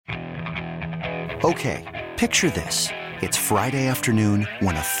Okay, picture this. It's Friday afternoon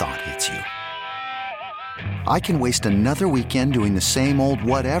when a thought hits you. I can waste another weekend doing the same old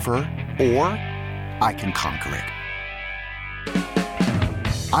whatever, or I can conquer it.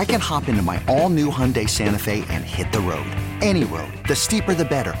 I can hop into my all-new Hyundai Santa Fe and hit the road. Any road. The steeper, the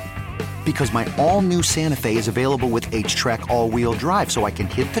better. Because my all-new Santa Fe is available with H-Track all-wheel drive, so I can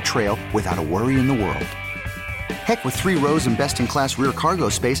hit the trail without a worry in the world. Heck, with 3 rows and best-in-class rear cargo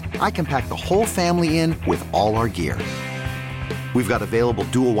space, I can pack the whole family in with all our gear. We've got available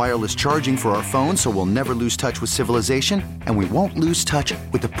dual wireless charging for our phones, so we'll never lose touch with civilization, and we won't lose touch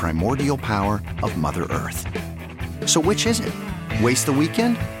with the primordial power of Mother Earth. So which is it? Waste the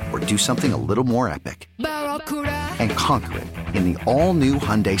weekend or do something a little more epic? And conquer it in the all-new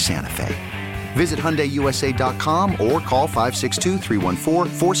Hyundai Santa Fe. Visit HyundaiUSA.com or call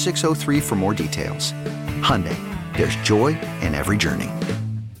 562-314-4603 for more details. Hyundai, there's joy in every journey.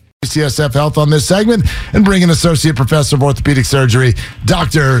 UCSF Health on this segment and bring in Associate Professor of Orthopedic Surgery,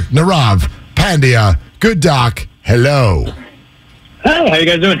 Dr. Nirav Pandya. Good doc. Hello. Hey, how you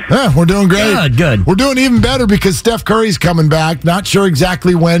guys doing? We're doing great. Good. We're doing even better because Steph Curry's coming back. Not sure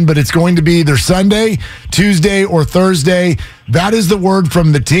exactly when, but it's going to be either Sunday, Tuesday, or Thursday. That is the word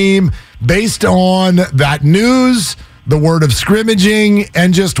from the team. Based on that news, the word of scrimmaging,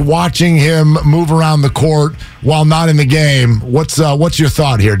 and just watching him move around the court while not in the game. What's your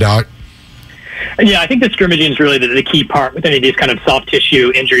thought here, Doc? Yeah, I think the scrimmaging is really the key part with any of these kind of soft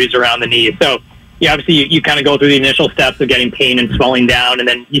tissue injuries around the knee. So, yeah, obviously you kind of go through the initial steps of getting pain and swelling down, and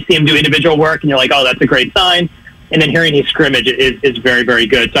then you see him do individual work, and you're like, oh, that's a great sign. And then hearing his scrimmage is very, very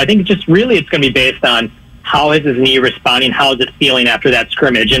good. So I think just really it's going to be based on how is his knee responding, how is it feeling after that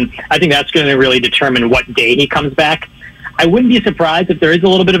scrimmage. And I think that's going to really determine what day he comes back. I wouldn't be surprised if there is a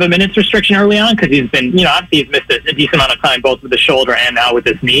little bit of a minutes restriction early on because he's been, obviously he's missed a decent amount of time both with the shoulder and now with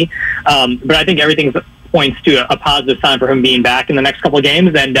his knee. But I think everything points to a positive sign for him being back in the next couple of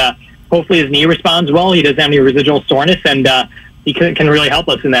games. And hopefully his knee responds well. He doesn't have any residual soreness, and he can really help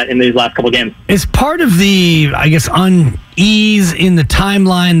us in these last couple of games. Is part of the, unease in the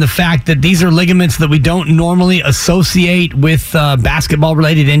timeline the fact that these are ligaments that we don't normally associate with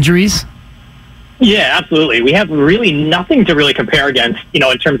basketball-related injuries? Yeah, absolutely. We have really nothing to really compare against, in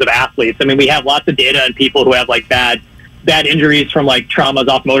terms of athletes. I mean, we have lots of data on people who have bad injuries from traumas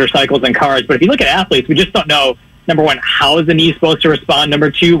off motorcycles and cars. But if you look at athletes, we just don't know, number one, how is the knee supposed to respond? Number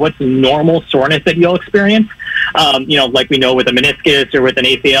two, what's the normal soreness that you'll experience? Like we know with a meniscus or with an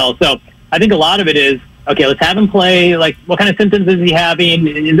ACL. So I think a lot of it is, okay, let's have him play. What kind of symptoms is he having?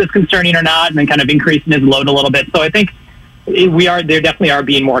 Is this concerning or not? And then kind of increasing his load a little bit. So I think they definitely are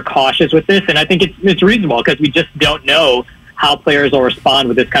being more cautious with this. And I think it's reasonable because we just don't know how players will respond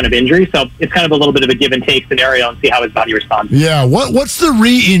with this kind of injury. So it's kind of a little bit of a give and take scenario and see how his body responds. Yeah. What's the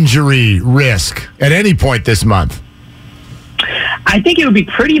re-injury risk at any point this month? I think it would be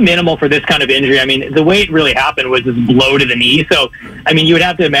pretty minimal for this kind of injury. I mean, the way it really happened was this blow to the knee. So, I mean, you would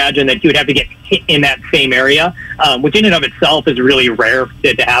have to imagine that he would have to get hit in that same area, which in and of itself is really rare for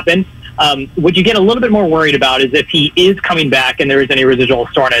it to happen. What you get a little bit more worried about is if he is coming back and there is any residual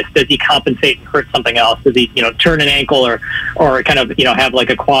soreness, does he compensate and hurt something else? Does he, turn an ankle or kind of, have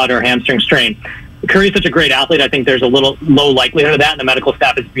a quad or hamstring strain? Curry's such a great athlete. I think there's a little low likelihood of that, and the medical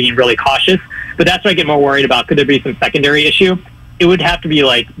staff is being really cautious. But that's what I get more worried about. Could there be some secondary issue? It would have to be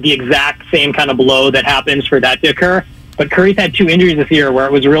the exact same kind of blow that happens for that to occur. But Curry's had 2 injuries this year where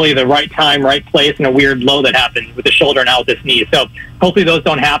it was really the right time, right place, and a weird blow that happened with the shoulder and now with this knee. So hopefully those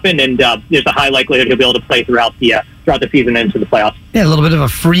don't happen, and there's a high likelihood he'll be able to play throughout the season and into the playoffs. Yeah, a little bit of a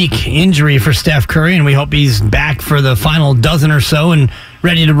freak injury for Steph Curry, and we hope he's back for the final dozen or so and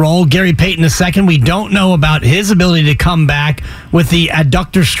ready to roll. Gary Payton II, we don't know about his ability to come back with the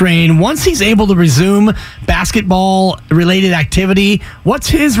adductor strain. Once he's able to resume basketball-related activity, what's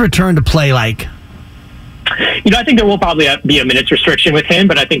his return to play like? I think there will probably be a minutes restriction with him,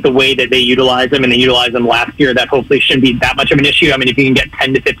 but I think the way that they utilize him, and they utilized him last year, that hopefully shouldn't be that much of an issue. I mean, if you can get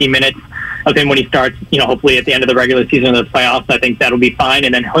 10 to 15 minutes of him when he starts, hopefully at the end of the regular season of the playoffs, I think that'll be fine,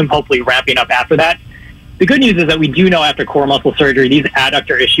 and then him hopefully ramping up after that. The good news is that we do know after core muscle surgery, these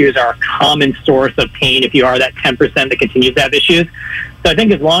adductor issues are a common source of pain if you are that 10% that continues to have issues. So I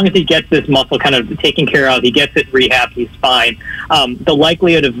think as long as he gets this muscle kind of taken care of, he gets it rehabbed, he's fine. The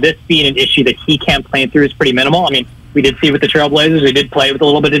likelihood of this being an issue that he can't play through is pretty minimal. I mean, we did see with the Trailblazers, we did play with a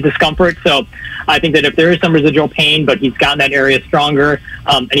little bit of discomfort. So I think that if there is some residual pain, but he's gotten that area stronger,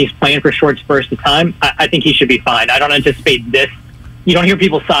 and he's playing for short spurts of time, I think he should be fine. I don't anticipate this you don't hear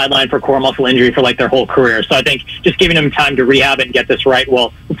people sidelined for core muscle injury for like their whole career. So I think just giving him time to rehab and get this right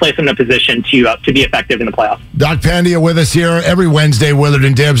will place him in a position to be effective in the playoffs. Doc Pandia with us here every Wednesday, Willard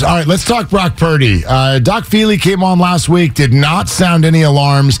and Dibs. All right, let's talk Brock Purdy. Doc Feely came on last week, did not sound any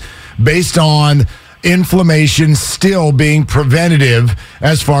alarms based on inflammation still being preventative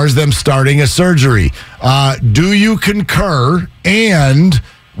as far as them starting a surgery. Do you concur? And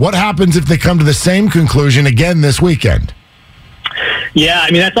what happens if they come to the same conclusion again this weekend? Yeah,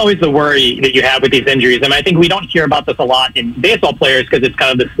 I mean, that's always the worry that you have with these injuries. And I think we don't hear about this a lot in baseball players because it's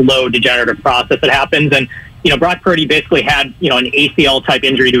kind of the slow degenerative process that happens. And, Brock Purdy basically had, an ACL-type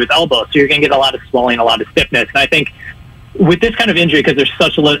injury to his elbow. So you're going to get a lot of swelling, a lot of stiffness. And I think with this kind of injury, because there's so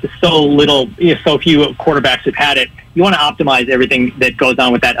few quarterbacks who've had it, you want to optimize everything that goes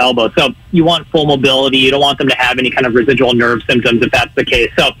on with that elbow. So you want full mobility. You don't want them to have any kind of residual nerve symptoms if that's the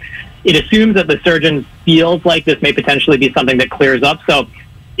case. So it assumes that the surgeon feels like this may potentially be something that clears up. So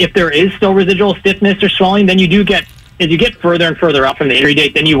if there is still residual stiffness or swelling, then you do get, as you get further and further out from the injury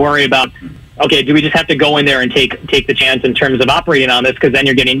date, then you worry about, okay, do we just have to go in there and take the chance in terms of operating on this? Because then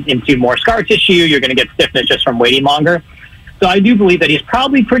you're getting into more scar tissue. You're going to get stiffness just from waiting longer. So I do believe that he's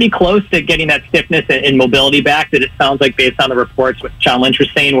probably pretty close to getting that stiffness and mobility back that it sounds like based on the reports what John Lynch was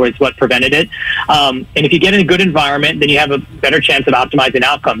saying was what prevented it. And if you get in a good environment, then you have a better chance of optimizing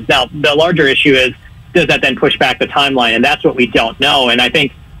outcomes. Now, the larger issue is, does that then push back the timeline? And that's what we don't know. And I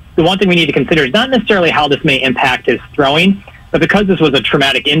think the one thing we need to consider is not necessarily how this may impact his throwing, but because this was a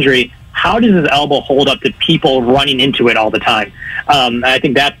traumatic injury, how does his elbow hold up to people running into it all the time? I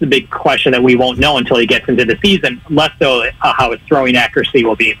think that's the big question that we won't know until he gets into the season, less so how his throwing accuracy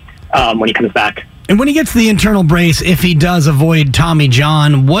will be when he comes back. And when he gets the internal brace, if he does avoid Tommy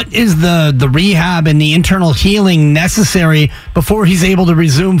John, what is the rehab and the internal healing necessary before he's able to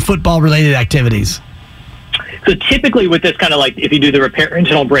resume football-related activities? So typically with this kind of like, if you do the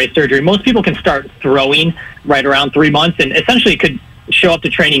internal brace surgery, most people can start throwing right around 3 months and essentially could show up to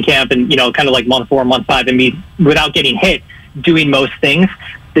training camp and, kind of like month 4, month 5 and be, without getting hit, doing most things.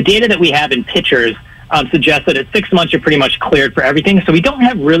 The data that we have in pitchers suggests that at 6 months, you're pretty much cleared for everything. So we don't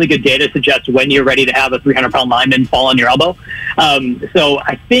have really good data to suggest when you're ready to have a 300-pound lineman fall on your elbow. So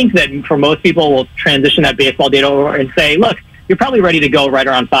I think that for most people, we'll transition that baseball data over and say, look, you're probably ready to go right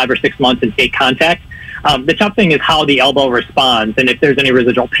around 5 or 6 months and take contact. The tough thing is how the elbow responds and if there's any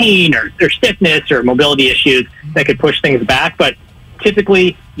residual pain or stiffness or mobility issues that could push things back. But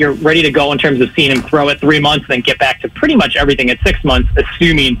typically, you're ready to go in terms of seeing him throw at 3 months, then get back to pretty much everything at 6 months,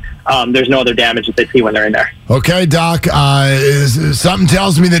 assuming there's no other damage that they see when they're in there. Okay, Doc. Something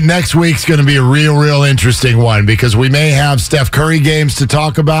tells me that next week's going to be a real interesting one because we may have Steph Curry games to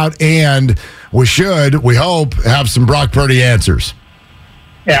talk about, and we hope, have some Brock Purdy answers.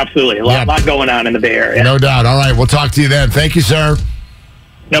 Yeah, absolutely. A lot going on in the Bay Area. No doubt. All right, we'll talk to you then. Thank you, sir.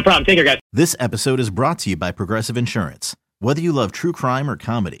 No problem. Take care, guys. This episode is brought to you by Progressive Insurance. Whether you love true crime or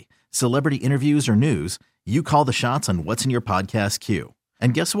comedy, celebrity interviews or news, you call the shots on what's in your podcast queue.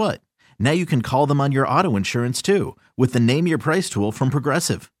 And guess what? Now you can call them on your auto insurance too with the Name Your Price tool from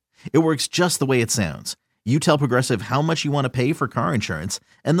Progressive. It works just the way it sounds. You tell Progressive how much you want to pay for car insurance,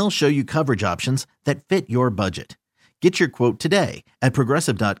 and they'll show you coverage options that fit your budget. Get your quote today at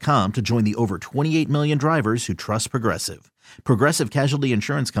Progressive.com to join the over 28 million drivers who trust Progressive. Progressive Casualty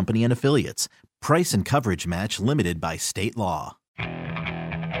Insurance Company and Affiliates. Price and coverage match limited by state law.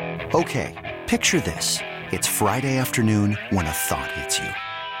 Okay, picture this. It's Friday afternoon when a thought hits you.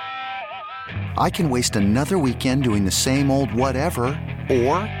 I can waste another weekend doing the same old whatever,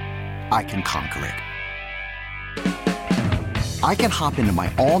 or I can conquer it. I can hop into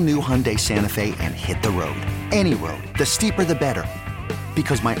my all-new Hyundai Santa Fe and hit the road. Any road. The steeper, the better.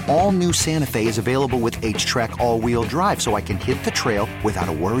 Because my all-new Santa Fe is available with H-Track all-wheel drive, so I can hit the trail without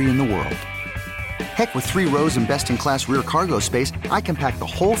a worry in the world. Heck, with 3 rows and best-in-class rear cargo space, I can pack the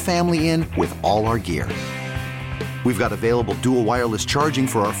whole family in with all our gear. We've got available dual wireless charging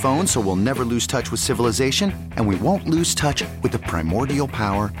for our phones, so we'll never lose touch with civilization, and we won't lose touch with the primordial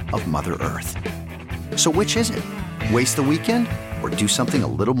power of Mother Earth. So which is it? Waste the weekend or do something a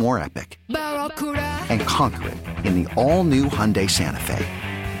little more epic? And conquer it in the all-new Hyundai Santa Fe.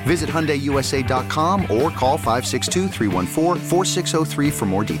 Visit HyundaiUSA.com or call 562-314-4603 for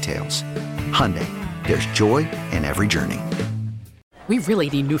more details. Hyundai, there's joy in every journey. We really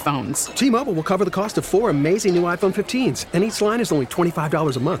need new phones. T-Mobile will cover the cost of 4 amazing new iPhone 15s, and each line is only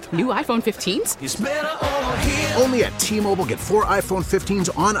 $25 a month. New iPhone 15s? It's better over here. Only at T-Mobile, get 4 iPhone 15s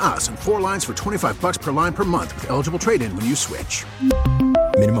on us and 4 lines for $25 per line per month with eligible trade-in when you switch.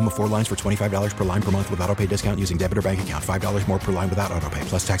 Minimum of 4 lines for $25 per line per month with autopay discount using debit or bank account. $5 more per line without autopay,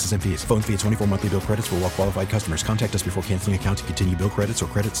 plus taxes and fees. Phone fee at 24 monthly bill credits for well-qualified customers. Contact us before canceling account to continue bill credits or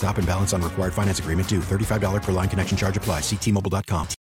credit stop and balance on required finance agreement due. $35 per line connection charge applies. See T-Mobile.com.